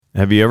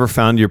Have you ever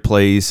found your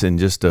place in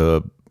just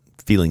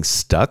feeling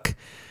stuck?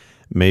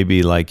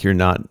 Maybe like you're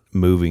not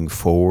moving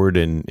forward,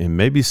 and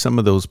maybe some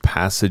of those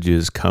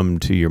passages come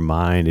to your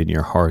mind and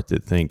your heart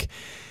that think,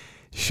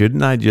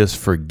 shouldn't I just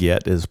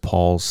forget, as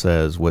Paul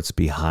says, what's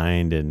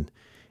behind, and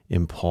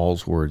in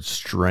Paul's words,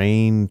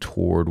 strain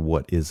toward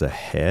what is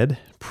ahead,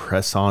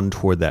 press on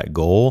toward that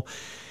goal.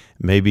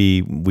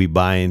 Maybe we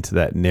buy into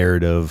that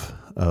narrative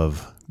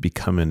of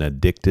becoming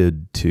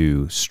addicted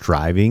to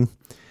striving,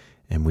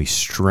 and we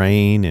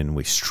strain and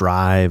we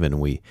strive and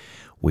we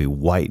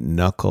white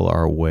knuckle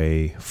our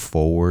way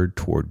forward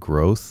toward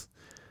growth.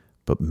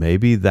 But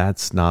maybe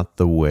that's not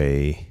the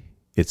way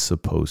it's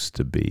supposed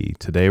to be.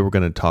 Today we're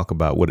going to talk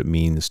about what it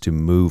means to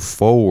move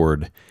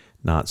forward,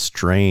 not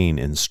strain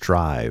and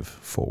strive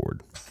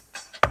forward.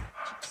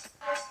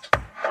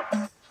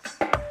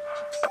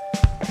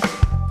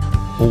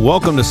 Well,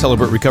 welcome to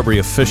Celebrate Recovery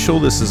Official.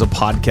 This is a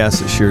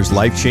podcast that shares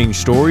life-change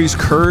stories,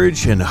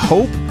 courage, and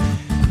hope,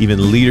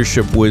 even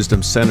leadership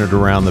wisdom centered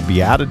around the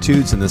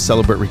Beatitudes and the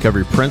Celebrate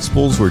Recovery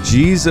principles, where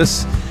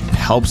Jesus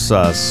helps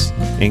us,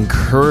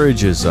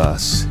 encourages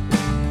us,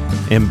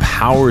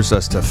 empowers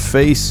us to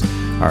face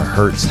our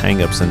hurts,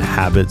 hang-ups, and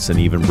habits, and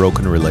even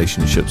broken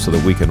relationships so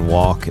that we can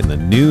walk in the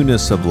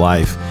newness of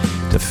life,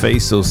 to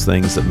face those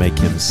things that make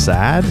him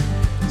sad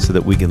so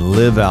that we can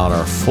live out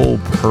our full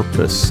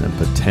purpose and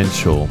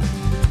potential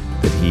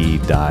that he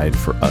died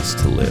for us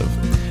to live.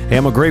 Hey,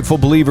 I'm a grateful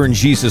believer in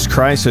Jesus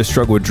Christ. I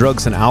struggle with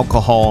drugs and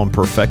alcohol and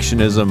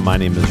perfectionism. My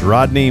name is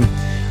Rodney.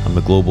 I'm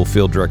the Global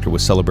Field Director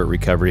with Celebrate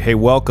Recovery. Hey,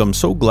 welcome.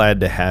 So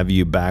glad to have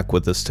you back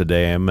with us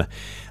today.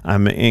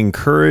 I'm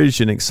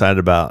encouraged and excited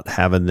about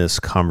having this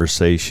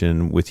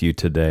conversation with you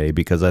today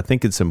because I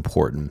think it's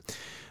important.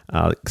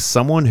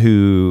 Someone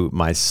who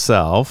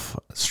myself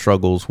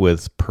struggles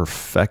with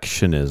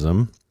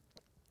perfectionism,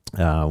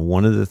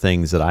 one of the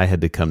things that I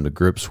had to come to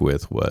grips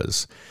with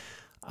was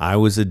I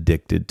was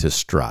addicted to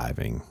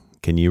striving.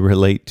 Can you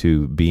relate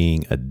to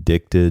being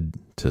addicted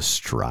to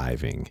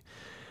striving?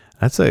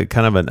 That's a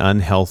kind of an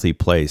unhealthy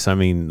place. I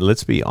mean,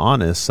 let's be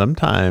honest,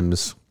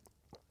 sometimes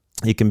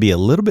it can be a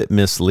little bit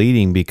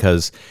misleading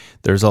because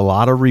there's a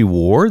lot of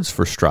rewards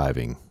for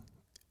striving.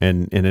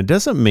 And it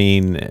doesn't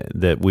mean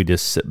that we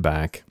just sit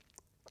back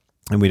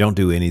and we don't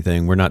do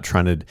anything. We're not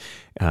trying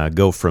to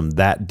go from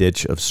that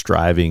ditch of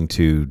striving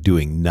to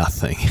doing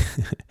nothing.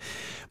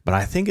 But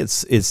I think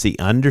it's the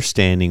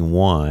understanding,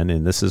 one,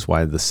 and this is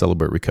why the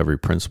Celebrate Recovery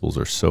principles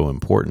are so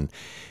important.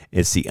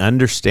 It's the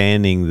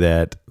understanding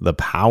that the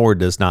power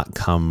does not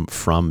come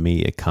from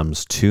me. It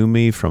comes to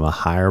me from a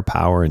higher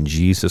power in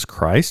Jesus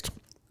Christ.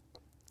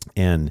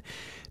 And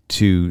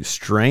to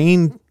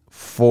strain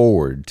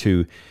forward,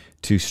 to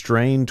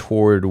strain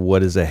toward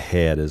what is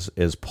ahead,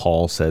 as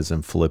Paul says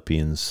in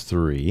Philippians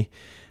 3,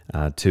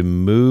 to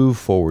move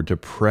forward, to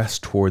press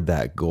toward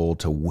that goal,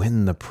 to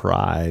win the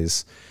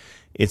prize.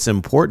 It's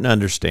important to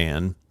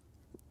understand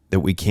that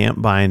we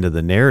can't buy into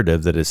the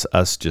narrative that it's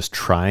us just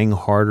trying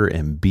harder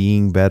and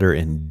being better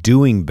and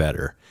doing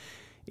better.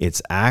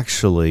 It's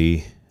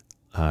actually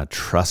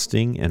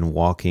trusting and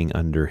walking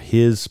under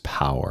his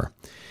power.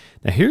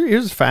 Now,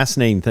 here's a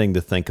fascinating thing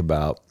to think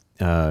about,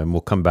 and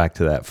we'll come back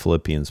to that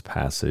Philippians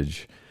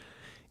passage.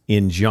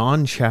 In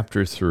John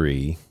chapter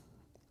 3,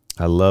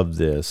 I love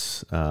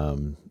this.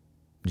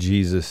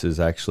 Jesus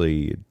is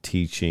actually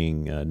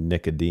teaching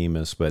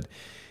Nicodemus, but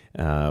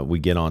we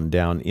get on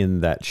down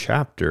in that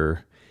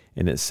chapter,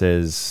 and it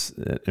says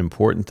an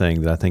important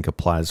thing that I think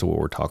applies to what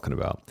we're talking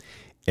about.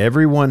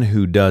 Everyone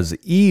who does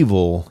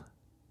evil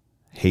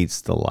hates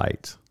the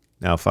light.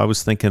 Now, if I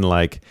was thinking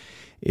like,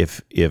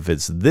 if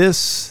it's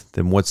this,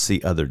 then what's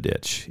the other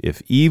ditch?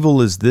 If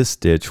evil is this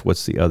ditch,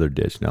 what's the other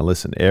ditch? Now,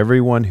 listen,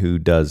 everyone who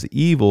does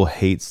evil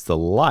hates the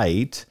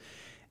light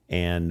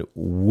and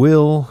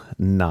will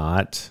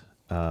not...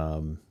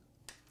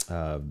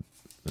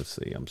 let's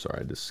see, I'm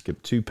sorry, I just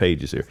skipped 2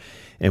 pages here.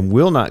 And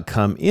will not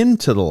come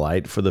into the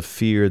light for the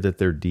fear that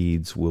their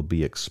deeds will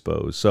be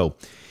exposed. So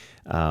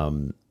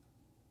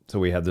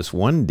we have this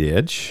one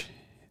ditch.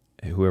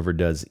 Whoever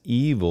does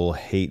evil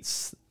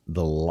hates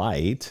the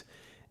light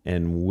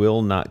and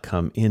will not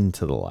come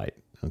into the light.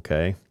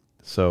 Okay?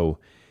 So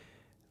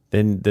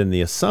then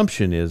the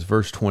assumption is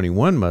verse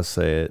 21 must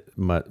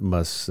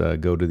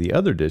go to the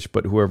other ditch,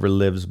 but whoever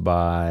lives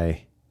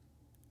by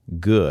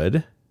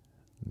good,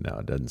 no,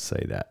 it doesn't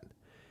say that.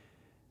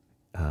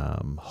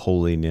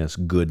 Holiness,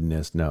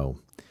 goodness. No,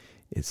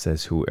 it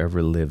says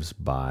whoever lives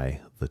by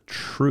the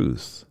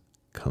truth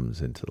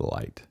comes into the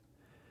light.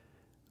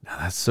 Now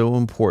that's so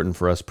important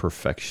for us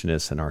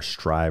perfectionists and our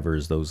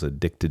strivers, those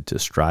addicted to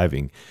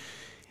striving.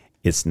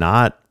 It's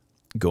not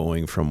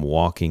going from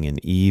walking in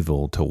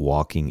evil to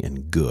walking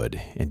in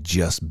good and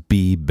just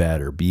be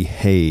better,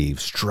 behave,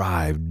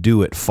 strive,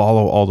 do it,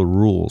 follow all the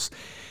rules.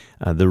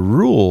 The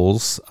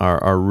rules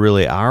are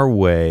really our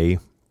way.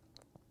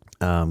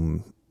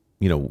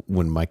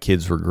 When my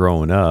kids were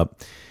growing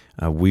up,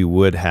 we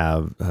would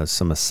have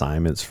some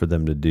assignments for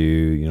them to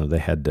do. They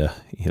had to,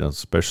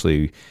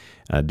 especially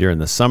during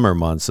the summer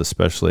months,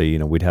 especially,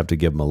 we'd have to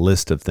give them a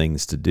list of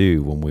things to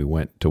do when we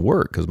went to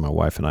work, because my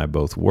wife and I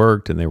both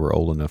worked and they were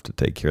old enough to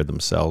take care of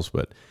themselves,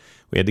 but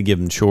we had to give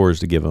them chores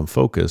to give them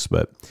focus.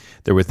 But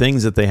there were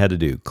things that they had to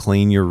do: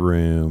 clean your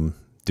room,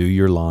 do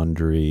your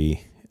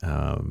laundry,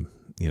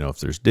 if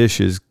there's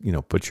dishes,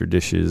 put your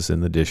dishes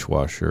in the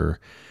dishwasher,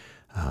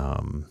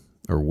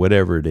 or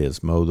whatever it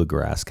is, mow the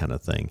grass kind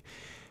of thing.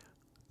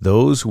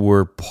 Those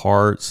were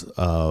parts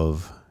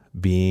of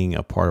being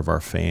a part of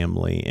our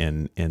family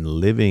and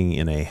living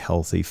in a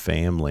healthy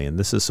family. And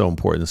this is so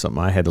important.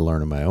 Something I had to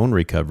learn in my own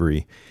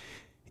recovery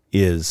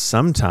is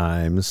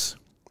sometimes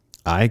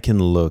I can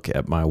look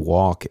at my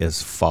walk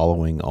as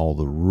following all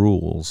the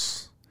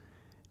rules.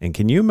 And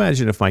can you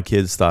imagine if my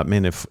kids thought,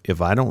 man,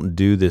 if I don't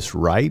do this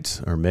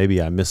right, or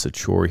maybe I miss a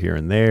chore here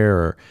and there,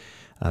 or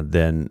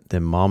then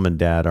mom and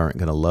dad aren't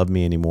going to love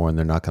me anymore, and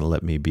they're not going to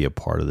let me be a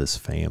part of this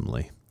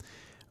family.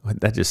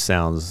 That just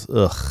sounds,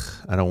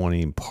 I don't want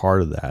any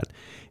part of that.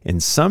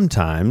 And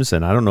sometimes,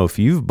 and I don't know if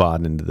you've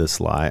bought into this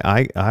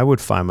lie, I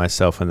would find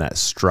myself in that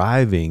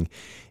striving.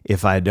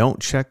 If I don't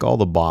check all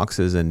the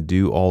boxes and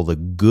do all the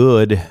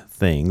good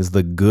things,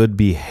 the good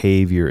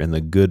behavior and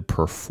the good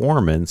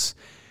performance,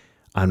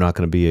 I'm not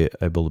going to be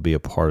able to be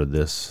a part of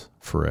this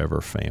forever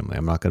family.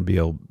 I'm not going to be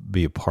able to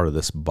be a part of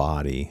this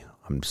body.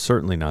 I'm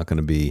certainly not going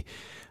to be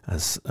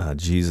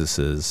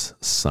Jesus's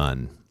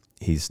son.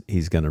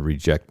 He's going to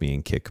reject me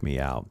and kick me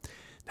out.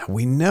 Now,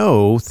 we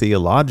know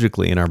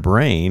theologically in our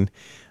brain,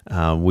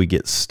 we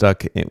get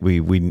stuck.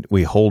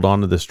 We hold on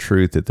to this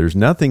truth that there's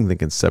nothing that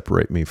can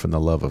separate me from the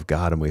love of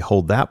God, and we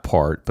hold that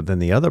part. But then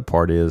the other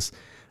part is,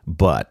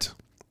 but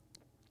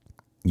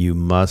you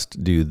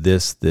must do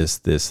this, this,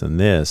 this, and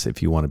this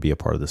if you want to be a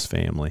part of this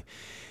family.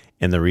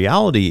 And the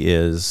reality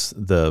is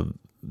the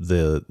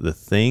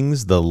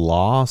things, the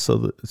law,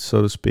 so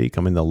to speak.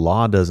 I mean, the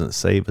law doesn't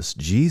save us.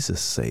 Jesus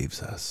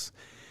saves us.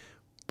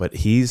 But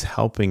he's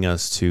helping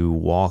us to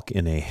walk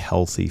in a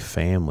healthy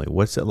family.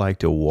 What's it like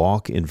to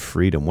walk in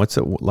freedom? What's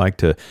it like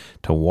to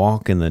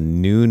walk in the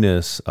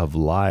newness of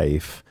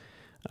life?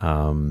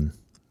 Having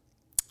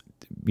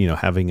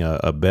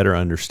a better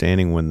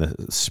understanding when the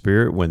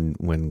Spirit,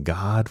 when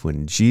God,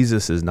 when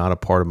Jesus is not a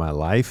part of my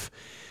life,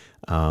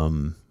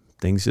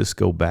 things just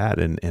go bad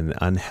and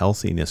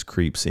unhealthiness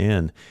creeps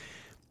in.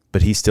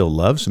 But he still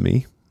loves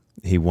me.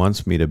 He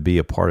wants me to be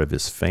a part of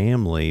his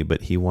family,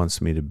 but he wants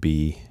me to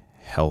be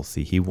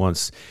healthy. He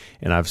wants,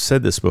 and I've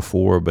said this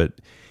before, but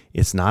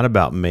it's not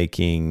about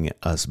making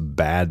us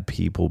bad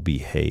people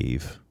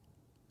behave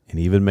and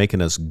even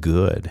making us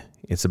good.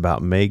 It's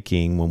about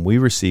making, when we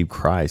receive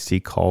Christ,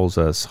 he calls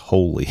us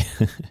holy.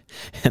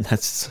 And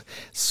that's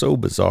so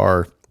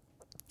bizarre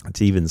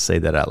to even say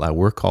that out loud.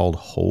 We're called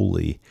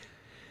holy.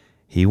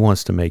 He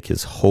wants to make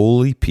his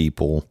holy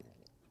people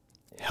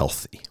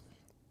healthy.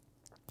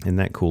 Isn't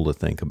that cool to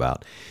think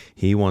about?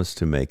 He wants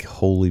to make his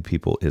holy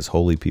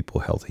people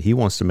healthy. He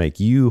wants to make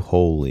you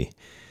holy,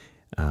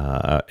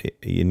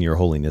 in your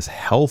holiness,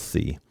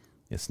 healthy.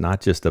 It's not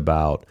just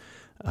about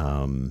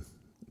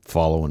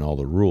following all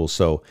the rules.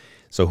 So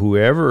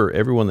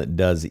everyone that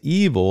does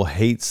evil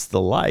hates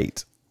the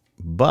light,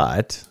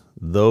 but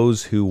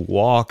those who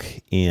walk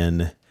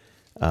in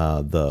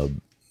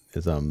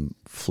as I'm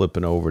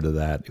flipping over to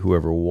that,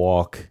 whoever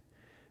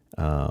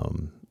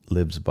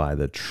lives by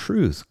the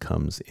truth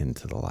comes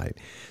into the light.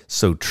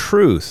 So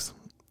truth,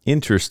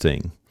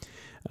 interesting.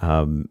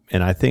 And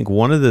I think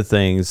one of the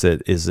things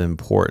that is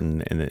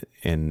important,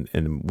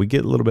 and we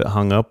get a little bit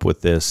hung up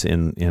with this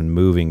in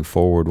moving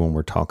forward when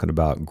we're talking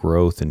about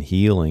growth and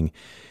healing,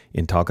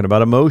 in talking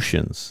about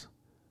emotions.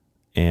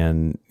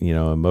 And,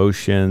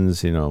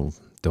 emotions,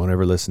 don't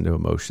ever listen to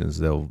emotions.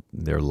 They'll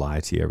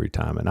lie to you every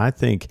time. And I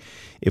think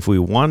if we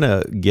want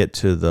to get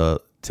to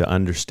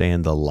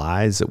understand the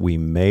lies that we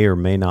may or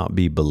may not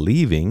be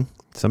believing,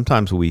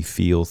 sometimes we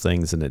feel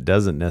things and it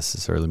doesn't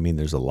necessarily mean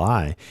there's a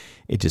lie.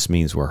 It just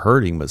means we're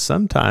hurting. But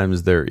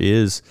sometimes there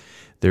is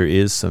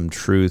some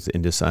truth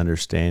in just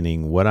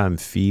understanding what I'm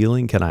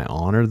feeling. Can I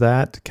honor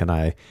that? Can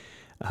I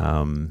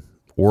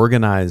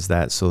organize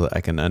that so that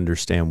I can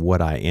understand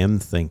what I am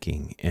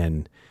thinking?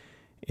 And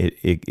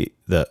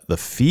the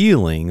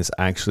feelings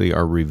actually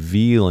are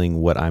revealing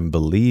what I'm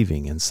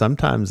believing. And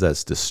sometimes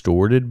that's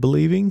distorted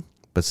believing,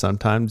 but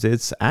sometimes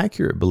it's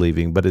accurate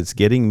believing, but it's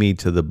getting me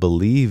to the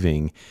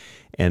believing,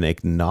 and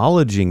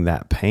acknowledging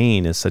that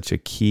pain is such a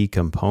key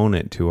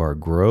component to our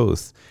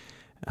growth.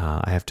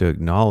 I have to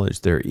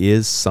acknowledge there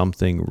is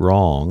something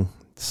wrong.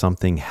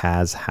 Something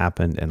has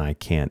happened and I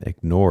can't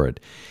ignore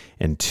it.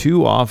 And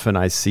too often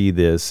I see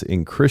this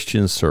in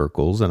Christian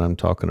circles, and I'm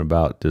talking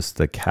about just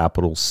the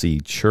capital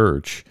C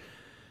church.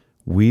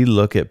 We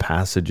look at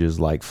passages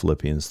like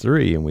Philippians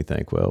 3 and we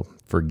think, well,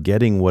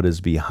 forgetting what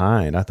is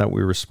behind. I thought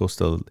we were supposed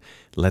to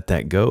let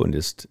that go and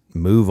just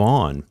move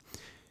on.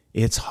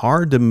 It's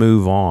hard to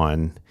move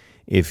on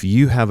if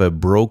you have a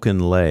broken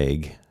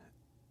leg.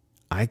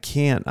 I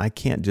can't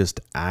just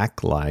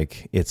act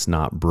like it's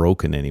not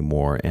broken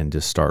anymore and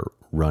just start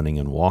running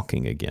and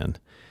walking again.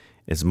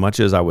 As much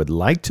as I would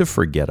like to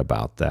forget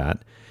about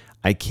that,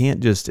 I can't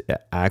just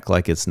act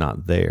like it's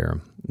not there.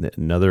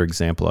 Another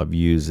example I've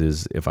used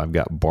is if I've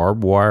got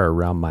barbed wire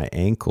around my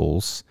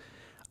ankles,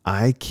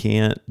 I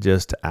can't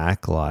just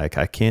act like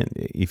I can't.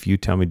 If you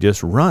tell me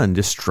just run,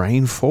 just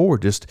strain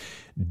forward, just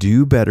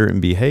do better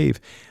and behave,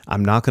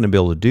 I'm not going to be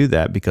able to do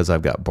that because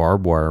I've got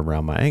barbed wire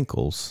around my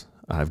ankles.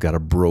 I've got a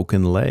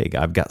broken leg.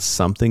 I've got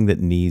something that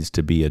needs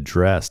to be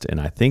addressed.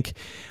 And I think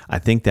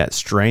that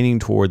straining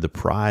toward the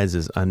prize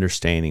is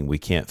understanding we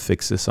can't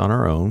fix this on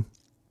our own.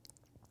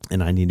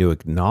 And I need to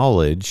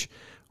acknowledge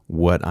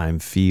what I'm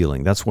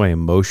feeling. That's why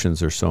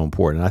emotions are so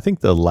important. I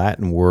think the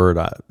Latin word,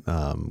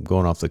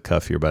 going off the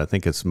cuff here, but I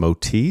think it's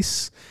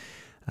motis,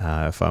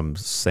 if I'm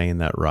saying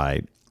that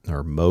right,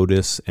 or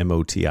motus,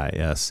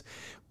 M-O-T-I-S.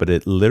 But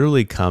it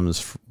literally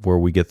comes where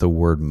we get the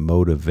word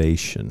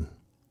motivation.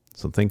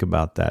 So think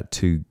about that,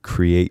 to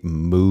create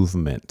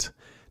movement,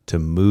 to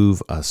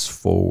move us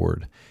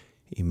forward.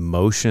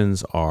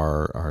 Emotions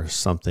are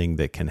something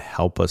that can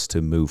help us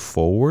to move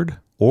forward,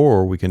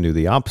 or we can do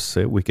the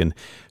opposite. We can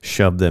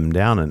shove them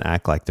down and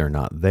act like they're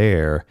not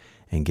there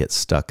and get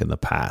stuck in the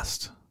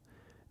past.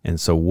 And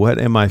so what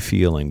am I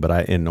feeling?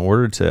 But in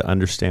order to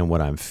understand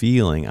what I'm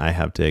feeling, I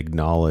have to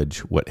acknowledge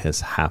what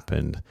has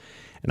happened.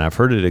 And I've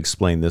heard it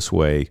explained this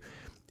way.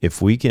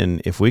 If we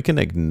can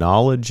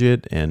acknowledge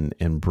it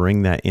and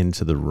bring that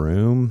into the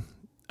room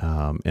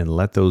and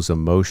let those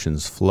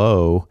emotions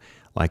flow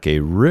like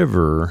a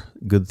river,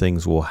 good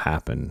things will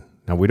happen.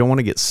 Now, we don't want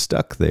to get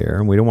stuck there,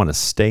 and we don't want to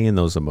stay in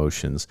those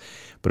emotions.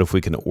 But if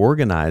we can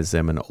organize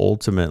them and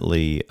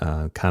ultimately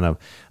kind of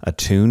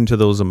attune to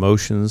those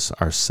emotions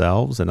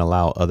ourselves and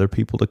allow other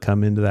people to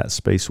come into that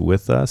space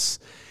with us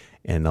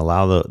and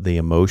allow the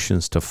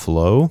emotions to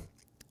flow,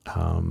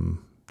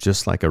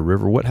 just like a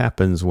river. What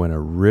happens when a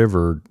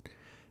river,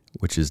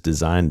 which is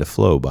designed to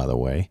flow, by the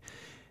way,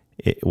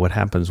 what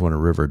happens when a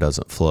river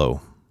doesn't flow?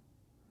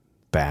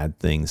 Bad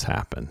things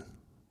happen.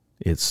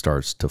 It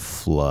starts to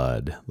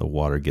flood. The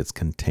water gets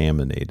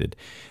contaminated.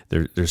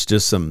 There's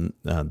just some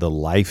the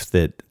life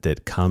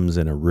that comes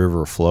in a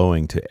river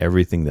flowing to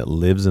everything that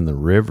lives in the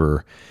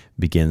river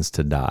begins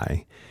to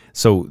die.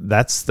 So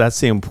that's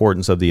the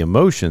importance of the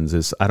emotions.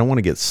 Is I don't want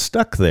to get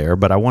stuck there,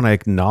 but I want to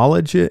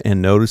acknowledge it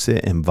and notice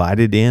it, invite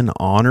it in,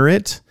 honor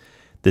it.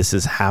 This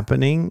is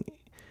happening.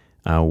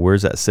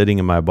 Where's that sitting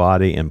in my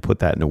body, and put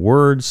that into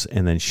words,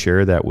 and then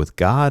share that with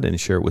God and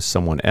share it with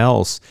someone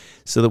else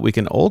so that we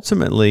can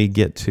ultimately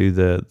get to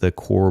the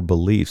core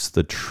beliefs,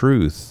 the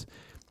truth,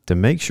 to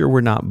make sure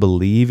we're not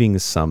believing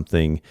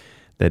something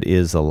that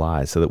is a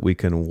lie, so that we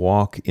can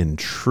walk in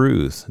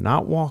truth,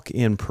 not walk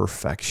in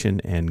perfection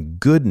and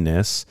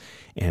goodness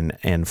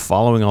and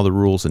following all the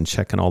rules and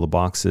checking all the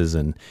boxes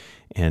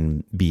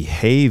and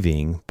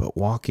behaving, but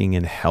walking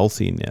in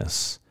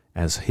healthiness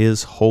as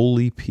His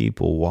holy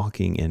people,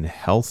 walking in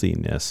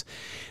healthiness.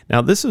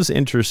 Now, this is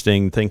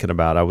interesting thinking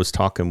about. I was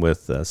talking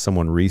with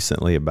someone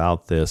recently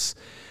about this.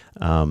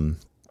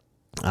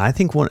 I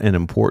think an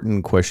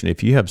important question,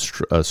 if you have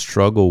a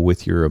struggle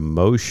with your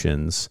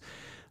emotions,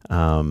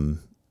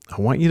 I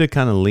want you to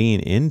kind of lean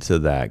into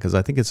that, because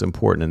I think it's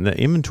important. And the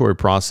inventory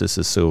process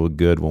is so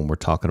good when we're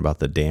talking about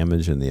the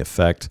damage and the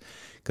effect,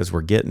 because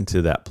we're getting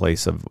to that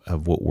place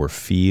of what we're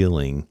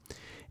feeling.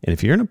 And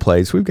if you're in a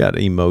place, we've got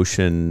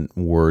emotion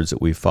words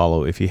that we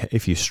follow.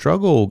 If you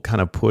struggle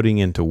kind of putting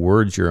into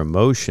words your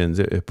emotions,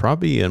 it's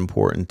probably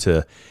important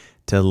to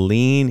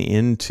lean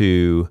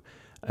into,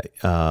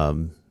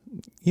 even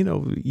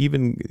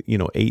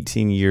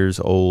 18 years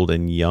old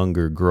and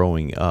younger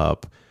growing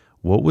up.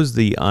 What was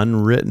the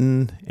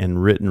unwritten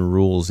and written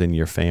rules in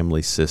your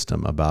family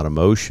system about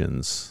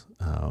emotions?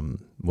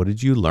 What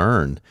did you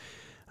learn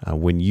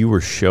when you were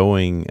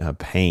showing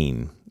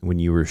pain, when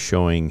you were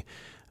showing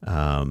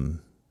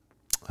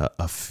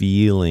a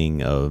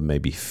feeling of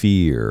maybe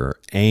fear,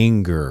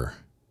 anger,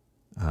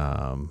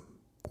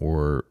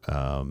 or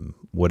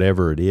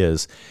whatever it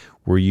is?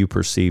 Were you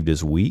perceived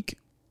as weak?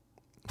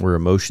 Were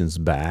emotions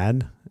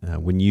bad?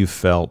 When you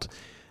felt,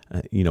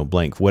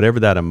 blank,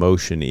 whatever that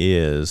emotion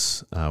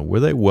is,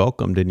 were they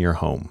welcomed in your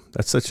home?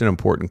 That's such an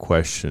important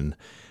question.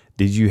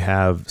 Did you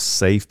have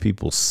safe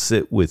people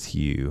sit with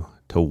you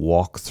to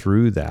walk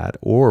through that,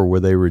 or were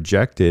they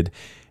rejected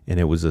and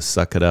it was a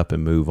suck it up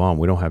and move on?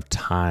 We don't have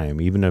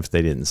time. Even if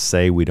they didn't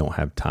say we don't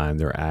have time,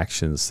 their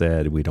actions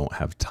said we don't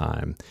have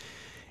time.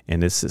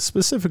 And it's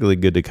specifically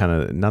good to kind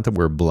of, not that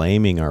we're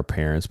blaming our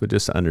parents, but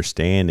just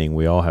understanding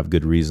we all have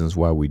good reasons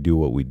why we do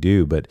what we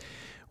do. But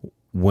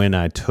when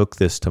I took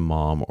this to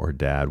mom or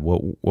dad,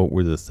 what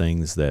were the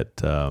things that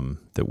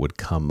that would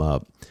come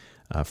up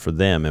for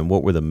them, and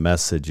what were the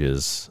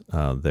messages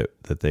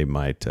that they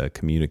might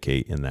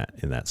communicate in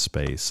that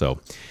space?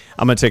 So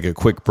I'm going to take a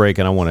quick break,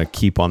 and I want to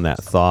keep on that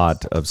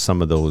thought of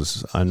some of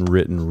those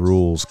unwritten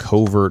rules,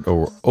 covert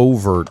or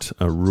overt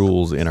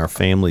rules in our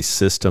family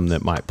system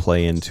that might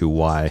play into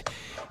why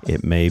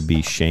it may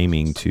be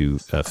shaming to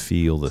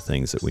feel the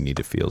things that we need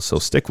to feel. So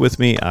stick with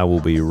me. I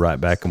will be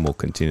right back, and we'll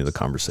continue the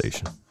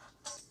conversation.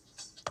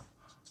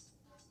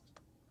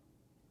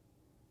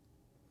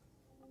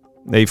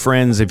 Hey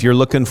friends, if you're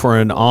looking for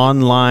an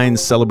online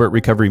Celebrate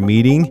Recovery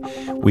meeting,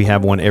 we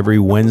have one every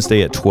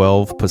Wednesday at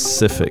 12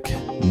 Pacific,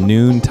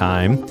 noon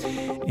time.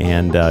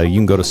 And you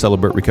can go to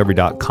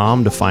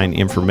celebraterecovery.com to find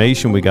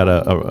information. We got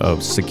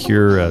a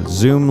secure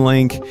Zoom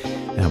link,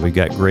 and we've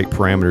got great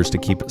parameters to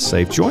keep it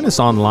safe. Join us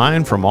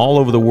online from all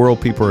over the world.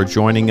 People are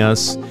joining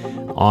us.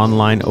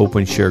 Online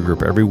open share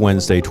group every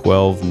Wednesday,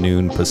 12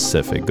 noon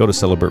Pacific. Go to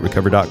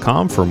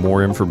celebraterecovery.com for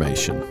more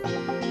information.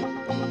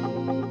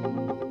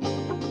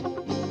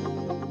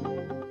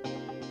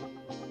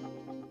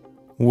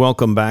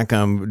 Welcome back.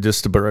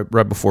 Just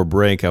right before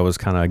break, I was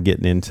kind of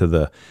getting into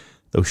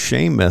those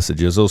shame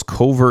messages, those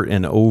covert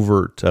and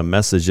overt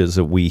messages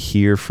that we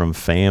hear from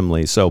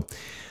family. So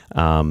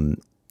kind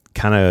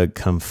of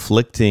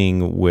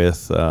conflicting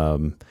with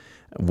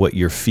what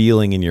you're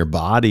feeling in your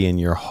body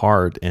and your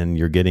heart, and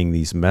you're getting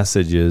these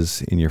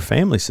messages in your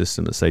family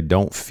system that say,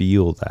 don't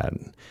feel that.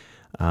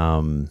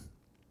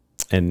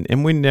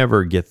 And we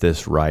never get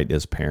this right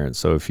as parents.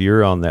 So if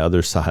you're on the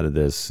other side of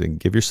this,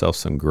 give yourself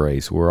some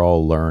grace. We're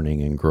all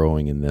learning and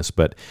growing in this.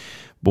 But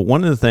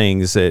one of the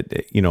things that,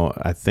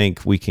 I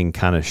think we can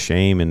kind of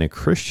shame in a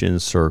Christian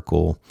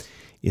circle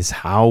is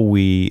how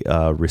we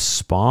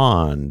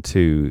respond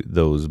to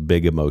those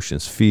big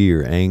emotions,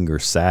 fear, anger,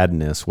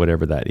 sadness,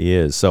 whatever that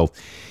is. So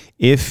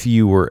if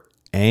you were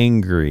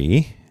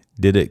angry,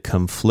 did it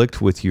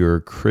conflict with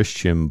your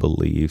Christian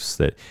beliefs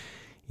that,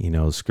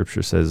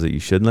 Scripture says that you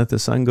shouldn't let the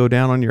sun go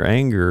down on your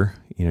anger.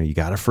 You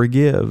got to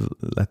forgive,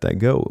 let that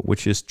go,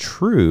 which is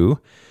true.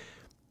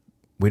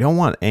 We don't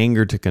want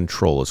anger to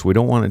control us. We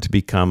don't want it to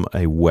become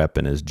a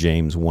weapon, as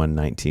James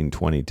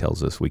 1:19-20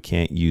 tells us. We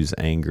can't use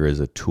anger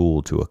as a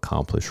tool to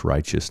accomplish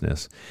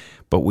righteousness,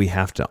 but we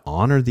have to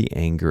honor the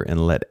anger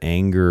and let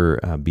anger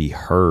be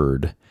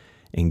heard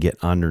and get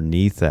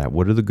underneath that.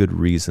 What are the good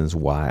reasons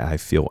why I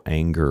feel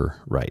anger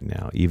right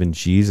now? Even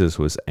Jesus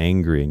was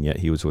angry, and yet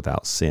he was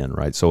without sin,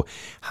 right? So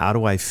how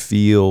do I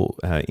feel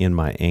in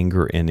my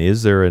anger? And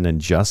is there an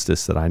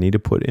injustice that I need to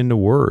put into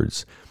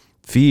words?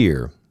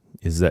 Fear.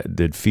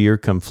 Did fear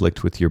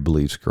conflict with your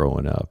beliefs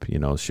growing up?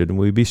 Shouldn't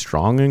we be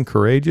strong and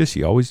courageous?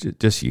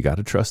 You got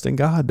to trust in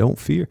God. Don't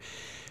fear.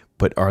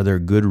 But are there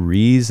good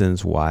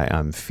reasons why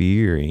I'm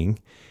fearing?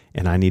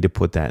 And I need to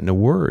put that into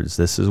words.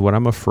 This is what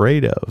I'm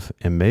afraid of.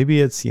 And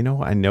maybe it's,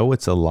 I know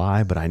it's a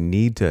lie, but I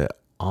need to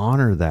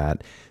honor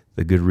that,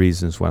 the good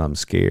reasons why I'm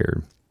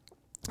scared.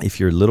 If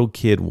your little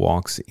kid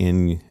walks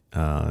in,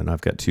 and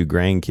I've got 2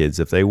 grandkids,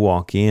 if they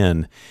walk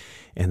in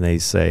and they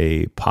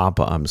say,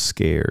 "Papa, I'm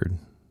scared,"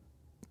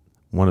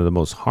 one of the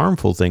most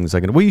harmful things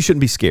well, you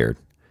shouldn't be scared.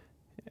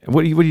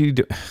 What do you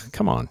do?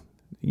 Come on.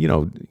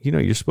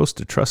 You're supposed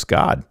to trust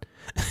God.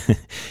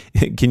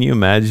 Can you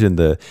imagine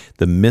the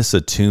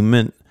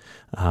misattunement?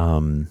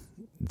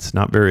 It's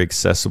not very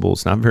accessible.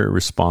 It's not very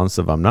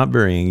responsive. I'm not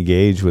very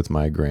engaged with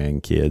my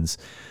grandkids.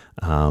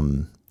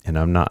 And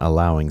I'm not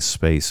allowing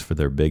space for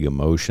their big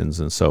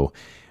emotions. And so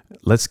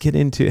let's get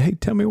into, hey,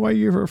 tell me why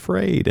you're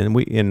afraid. And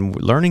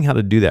learning how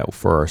to do that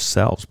for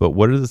ourselves. But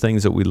what are the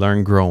things that we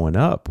learn growing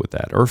up with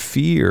that? Or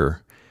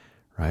fear,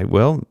 right?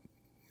 Well,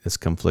 it's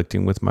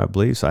conflicting with my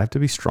beliefs. I have to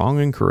be strong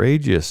and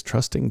courageous,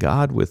 trusting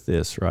God with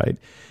this, right?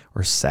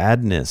 Or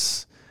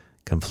sadness,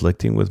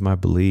 conflicting with my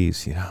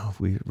beliefs.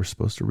 We're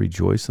supposed to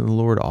rejoice in the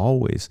Lord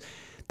always.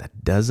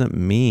 That doesn't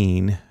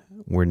mean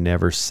we're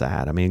never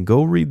sad. I mean,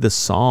 go read the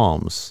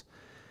Psalms.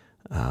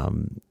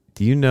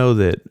 Do you know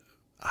that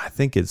I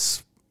think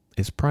it's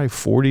probably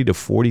 40 to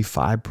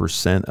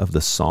 45% of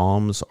the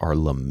Psalms are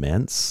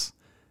laments?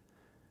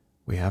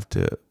 We have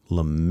to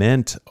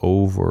lament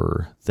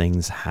over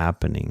things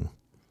happening.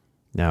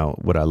 Now,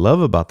 what I love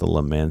about the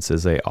laments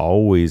is they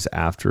always,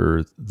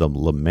 after the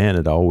lament,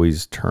 it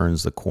always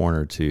turns the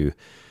corner to,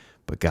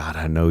 but God,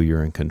 I know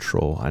you're in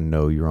control. I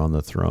know you're on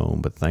the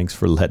throne, but thanks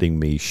for letting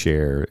me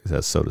share,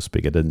 so to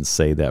speak. I didn't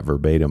say that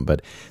verbatim,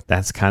 but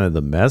that's kind of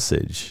the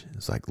message.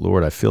 It's like,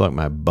 Lord, I feel like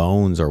my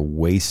bones are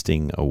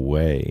wasting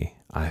away.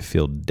 I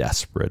feel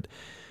desperate,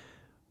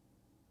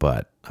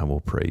 but I will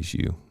praise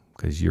you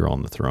because you're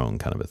on the throne,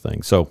 kind of a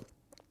thing. So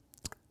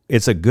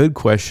it's a good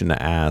question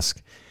to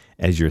ask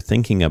as you're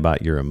thinking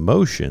about your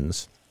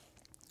emotions.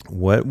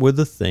 What were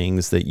the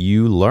things that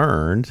you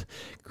learned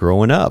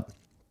growing up?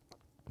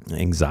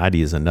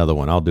 Anxiety is another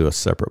one. I'll do a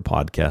separate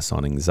podcast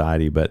on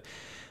anxiety, but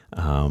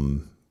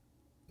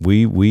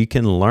we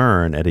can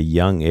learn at a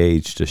young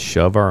age to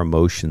shove our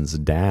emotions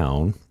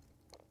down,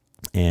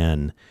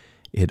 and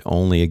it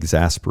only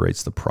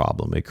exasperates the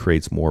problem. It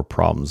creates more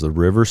problems. The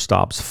river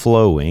stops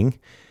flowing,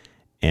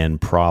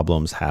 and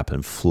problems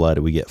happen.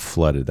 We get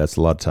flooded. That's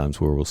a lot of times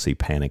where we'll see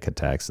panic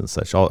attacks and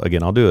such. I'll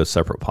do a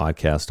separate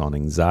podcast on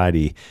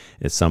anxiety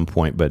at some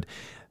point, but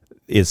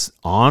it's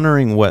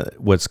honoring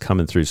what's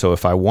coming through. So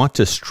if I want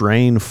to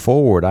strain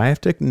forward, I have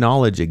to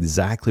acknowledge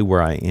exactly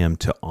where I am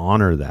to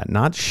honor that,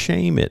 not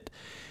shame it.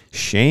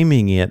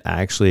 Shaming it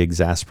actually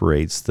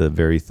exasperates the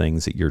very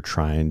things that your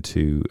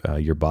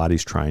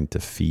body's trying to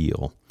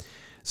feel.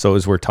 So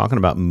as we're talking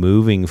about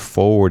moving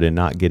forward and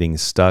not getting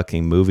stuck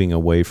and moving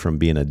away from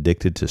being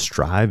addicted to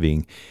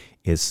striving,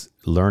 It's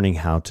learning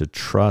how to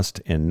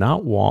trust and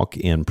not walk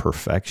in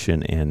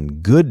perfection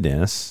and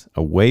goodness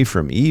away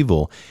from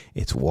evil.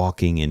 It's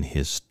walking in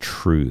his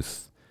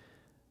truth.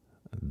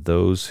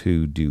 Those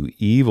who do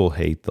evil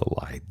hate the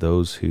light.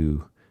 Those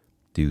who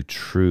do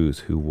truth,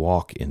 who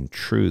walk in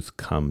truth,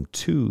 come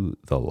to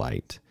the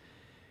light.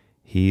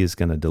 He is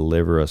going to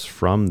deliver us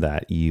from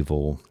that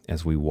evil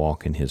as we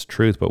walk in his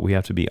truth, but we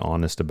have to be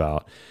honest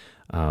about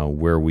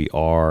where we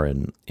are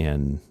and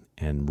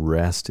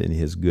rest in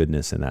his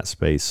goodness in that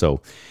space.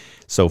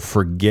 So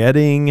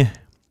forgetting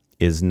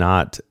is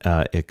not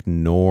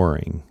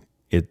ignoring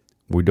it.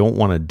 We don't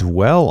want to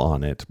dwell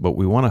on it, but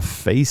we want to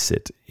face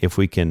it. If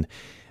we can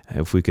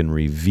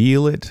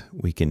reveal it,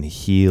 we can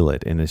heal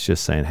it. And it's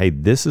just saying, hey,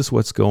 this is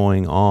what's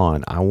going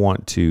on. I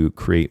want to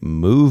create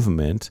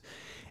movement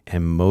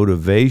and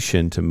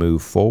motivation to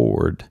move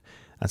forward.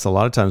 That's a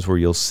lot of times where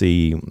you'll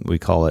see, we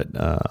call it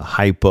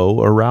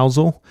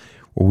hypoarousal,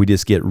 where we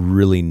just get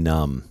really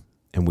numb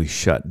and we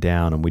shut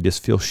down and we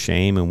just feel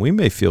shame, and we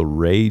may feel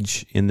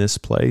rage in this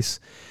place,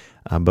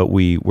 but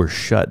we're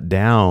shut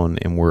down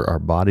and our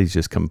body's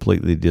just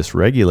completely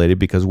dysregulated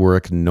because we're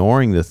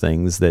ignoring the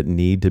things that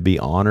need to be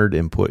honored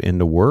and put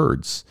into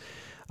words.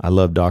 I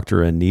love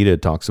Dr. Anita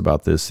talks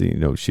about this.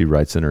 She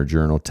writes in her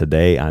journal,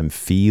 today I'm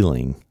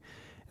feeling.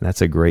 And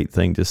that's a great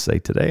thing to say.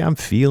 Today I'm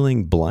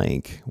feeling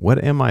blank.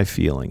 What am I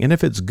feeling? And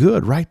if it's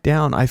good, write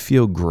down, I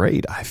feel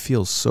great. I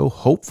feel so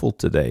hopeful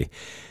today.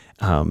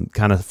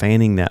 Kind of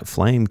fanning that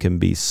flame can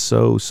be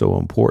so, so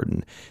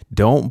important.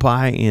 Don't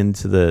buy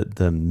into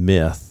the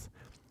myth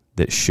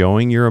that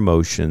showing your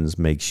emotions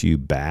makes you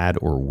bad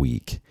or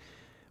weak.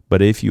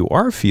 But if you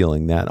are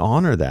feeling that,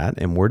 honor that.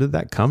 And where did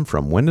that come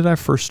from? When did I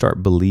first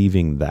start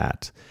believing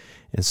that?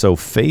 And so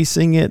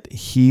facing it,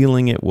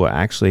 healing it will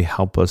actually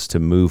help us to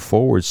move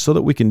forward so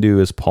that we can do,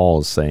 as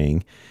Paul is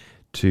saying,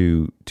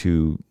 to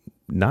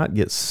not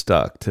get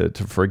stuck, to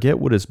forget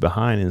what is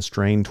behind and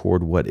strain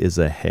toward what is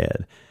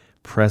ahead.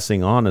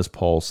 Pressing on, as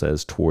Paul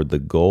says, toward the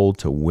goal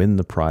to win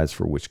the prize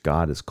for which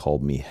God has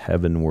called me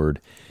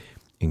heavenward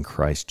in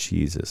Christ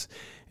Jesus.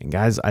 And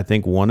guys, I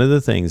think one of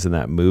the things in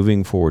that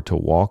moving forward to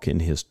walk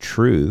in his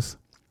truth,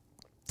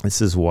 this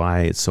is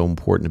why it's so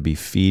important to be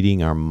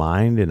feeding our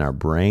mind and our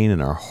brain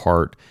and our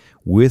heart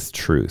with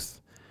truth.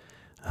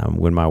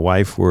 When my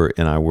wife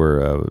and I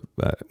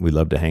we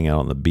love to hang out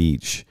on the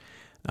beach.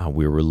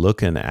 We were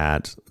looking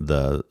at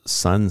the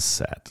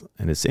sunset,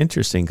 and it's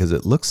interesting because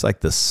it looks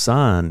like the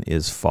sun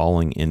is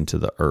falling into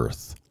the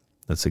earth.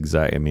 That's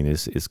exactly.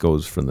 It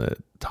goes from the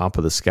top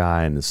of the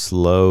sky and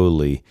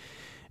slowly.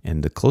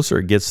 And the closer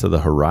it gets to the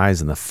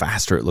horizon, the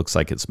faster it looks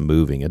like it's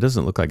moving. It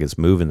doesn't look like it's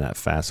moving that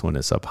fast when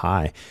it's up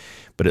high,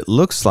 but it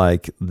looks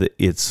like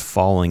it's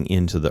falling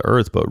into the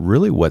earth. But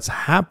really what's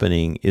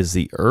happening is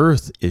the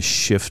earth is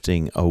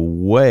shifting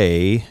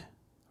away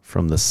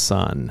from the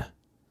sun.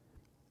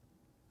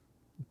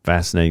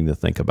 Fascinating to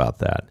think about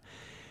that.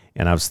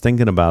 And I was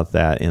thinking about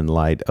that in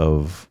light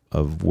of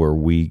where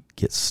we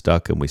get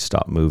stuck and we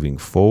stop moving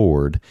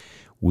forward.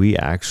 We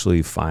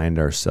actually find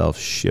ourselves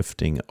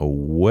shifting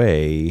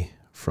away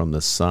from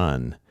the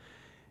sun.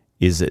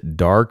 Is it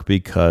dark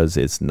because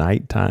it's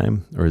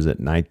nighttime, or is it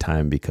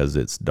nighttime because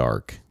it's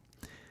dark?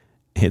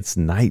 It's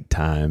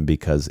nighttime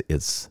because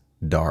it's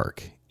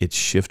dark. It's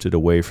shifted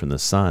away from the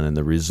sun, and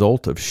the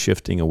result of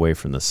shifting away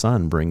from the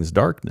sun brings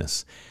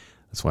darkness.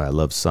 That's why I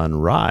love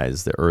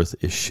sunrise. The earth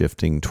is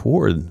shifting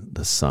toward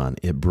the sun.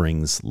 It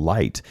brings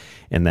light.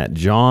 And that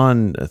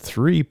John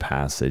 3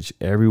 passage,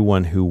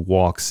 everyone who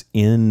walks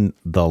in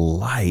the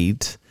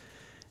light,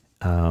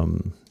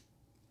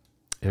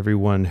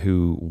 everyone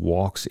who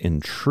walks in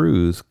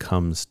truth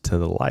comes to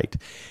the light.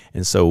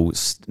 And so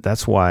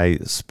that's why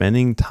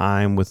spending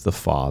time with the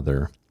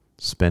Father,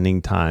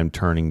 spending time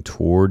turning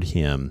toward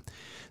him,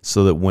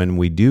 so that when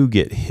we do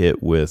get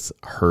hit with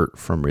hurt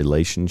from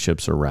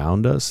relationships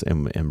around us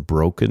and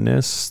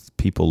brokenness,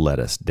 people let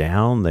us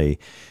down,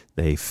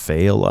 they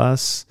fail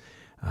us,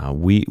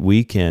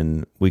 we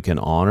can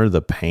honor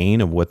the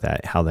pain of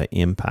how that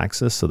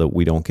impacts us, so that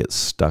we don't get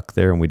stuck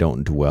there and we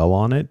don't dwell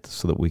on it,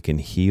 so that we can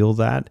heal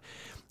that.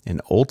 And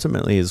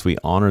ultimately, as we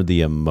honor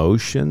the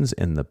emotions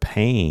and the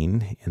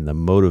pain and the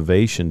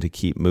motivation to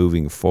keep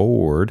moving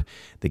forward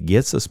that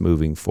gets us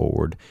moving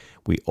forward,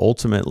 we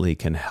ultimately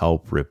can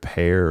help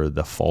repair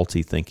the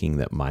faulty thinking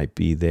that might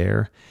be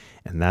there.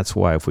 And that's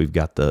why if we've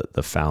got the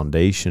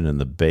foundation and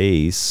the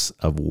base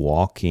of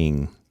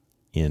walking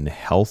in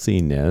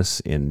healthiness,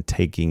 in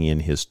taking in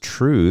his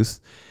truth,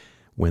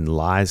 when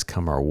lies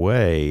come our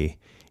way,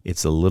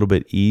 it's a little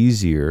bit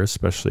easier,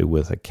 especially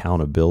with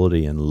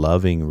accountability and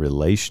loving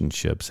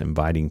relationships,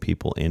 inviting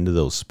people into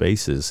those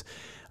spaces.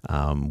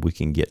 We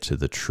can get to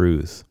the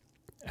truth.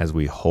 As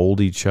we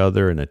hold each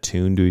other and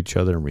attune to each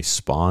other and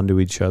respond to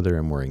each other,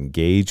 and we're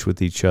engaged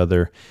with each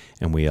other,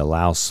 and we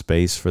allow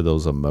space for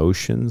those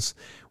emotions,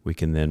 we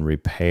can then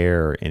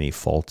repair any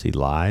faulty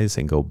lies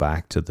and go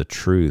back to the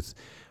truth.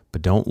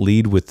 But don't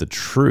lead with the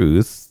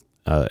truth.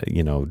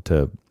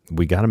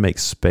 We got to make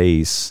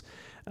space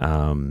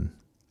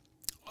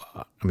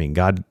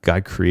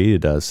God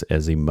created us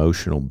as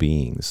emotional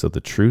beings. So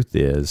the truth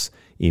is,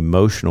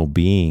 emotional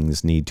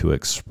beings need to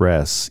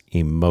express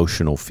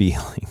emotional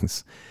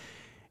feelings.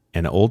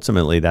 And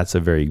ultimately, that's a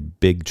very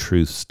big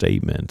truth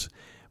statement.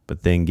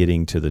 But then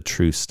getting to the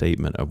true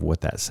statement of what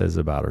that says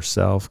about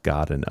ourselves,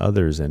 God, and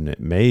others, and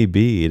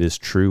it is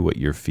true what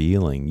you're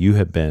feeling. You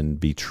have been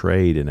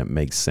betrayed, and it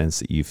makes sense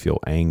that you feel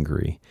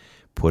angry.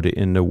 Put it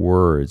into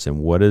words. And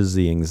what is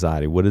the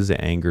anxiety? What is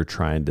the anger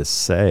trying to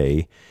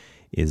say?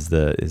 Is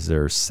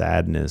there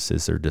sadness?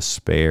 Is there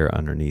despair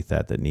underneath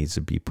that needs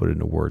to be put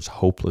into words?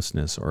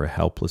 Hopelessness or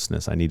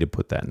helplessness? I need to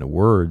put that into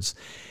words,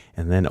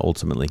 and then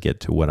ultimately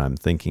get to what I'm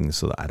thinking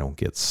so that I don't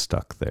get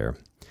stuck there.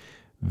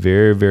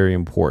 Very, very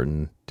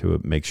important to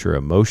make sure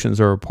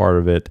emotions are a part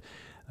of it.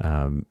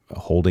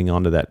 Holding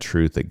on to that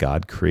truth that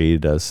God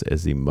created us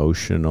as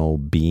emotional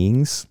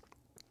beings,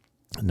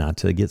 not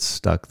to get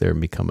stuck there and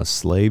become a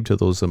slave to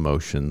those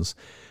emotions,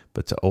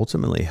 but to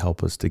ultimately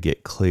help us to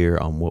get clear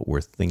on what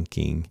we're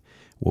thinking,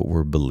 what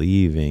we're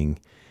believing,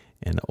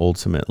 and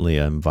ultimately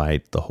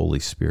invite the Holy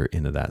Spirit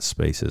into that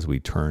space as we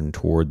turn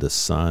toward the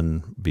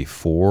Son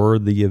before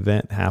the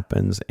event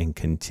happens and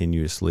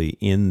continuously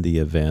in the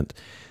event,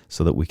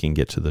 so that we can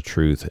get to the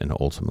truth and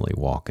ultimately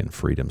walk in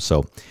freedom.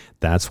 So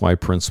that's why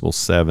Principle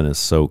 7 is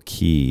so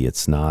key.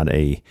 It's not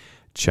a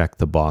check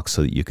the box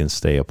so that you can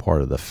stay a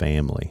part of the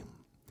family.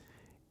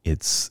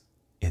 It's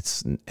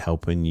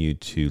helping you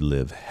to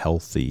live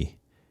healthy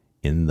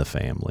in the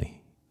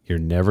family. You're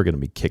never going to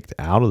be kicked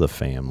out of the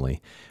family,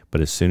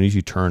 but as soon as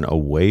you turn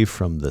away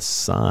from the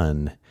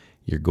Son,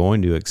 you're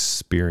going to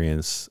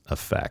experience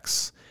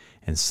effects.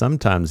 And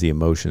sometimes the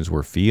emotions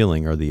we're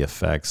feeling are the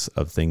effects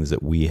of things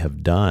that we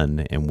have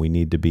done, and we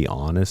need to be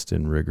honest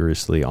and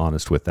rigorously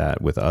honest with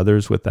that, with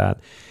others with that,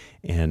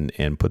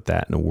 and put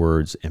that into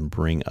words and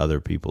bring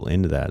other people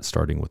into that,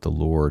 starting with the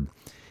Lord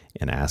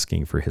and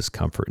asking for His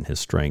comfort and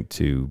His strength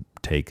to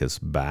take us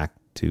back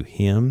to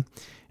Him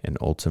and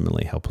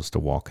ultimately help us to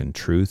walk in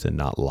truth and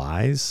not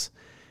lies.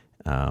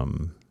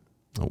 When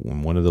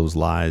one of those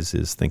lies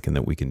is thinking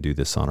that we can do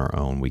this on our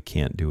own, we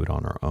can't do it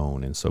on our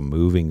own. And so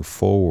moving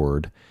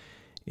forward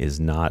is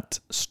not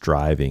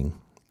striving.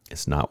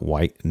 It's not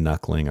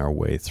white-knuckling our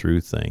way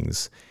through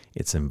things.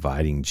 It's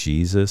inviting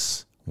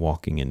Jesus,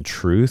 walking in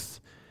truth,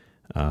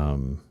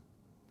 so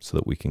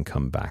that we can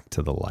come back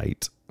to the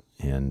light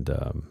and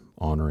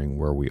honoring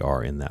where we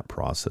are in that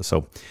process.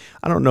 So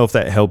I don't know if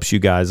that helps you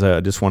guys.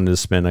 I just wanted to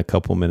spend a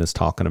couple minutes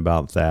talking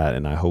about that,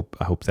 and I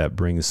hope that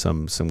brings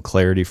some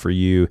clarity for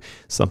you,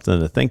 something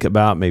to think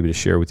about, maybe to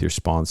share with your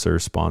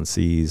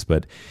sponsees.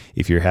 But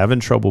if you're having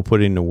trouble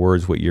putting into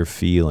words what you're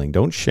feeling,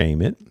 don't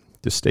shame it.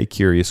 Just stay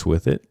curious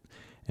with it,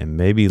 and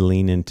maybe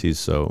lean into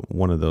some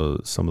of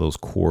those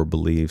core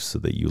beliefs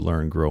that you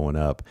learned growing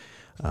up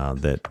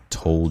that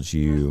told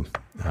you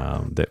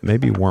that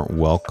maybe weren't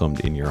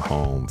welcomed in your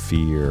home: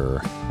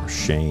 fear or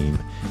shame,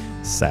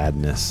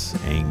 sadness,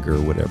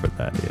 anger, whatever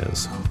that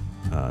is,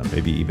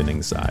 maybe even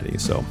anxiety.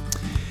 So,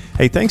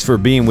 hey, thanks for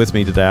being with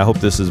me today. I hope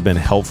this has been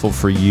helpful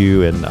for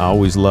you, and I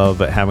always love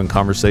having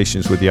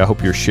conversations with you. I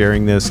hope you're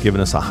sharing this,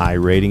 giving us a high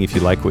rating. If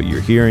you like what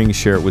you're hearing,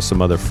 share it with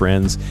some other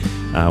friends.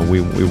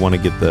 We want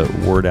to get the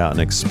word out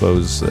and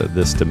expose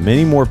this to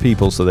many more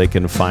people so they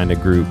can find a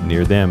group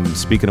near them.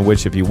 Speaking of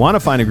which, if you want to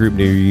find a group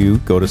near you,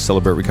 go to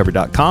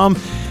celebraterecovery.com,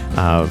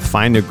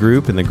 find a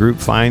group, in the group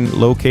find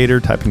locator,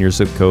 type in your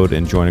zip code,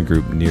 and join a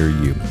group near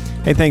you.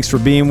 Hey, thanks for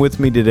being with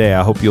me today.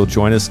 I hope you'll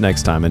join us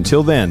next time.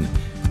 Until then,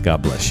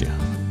 God bless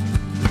you.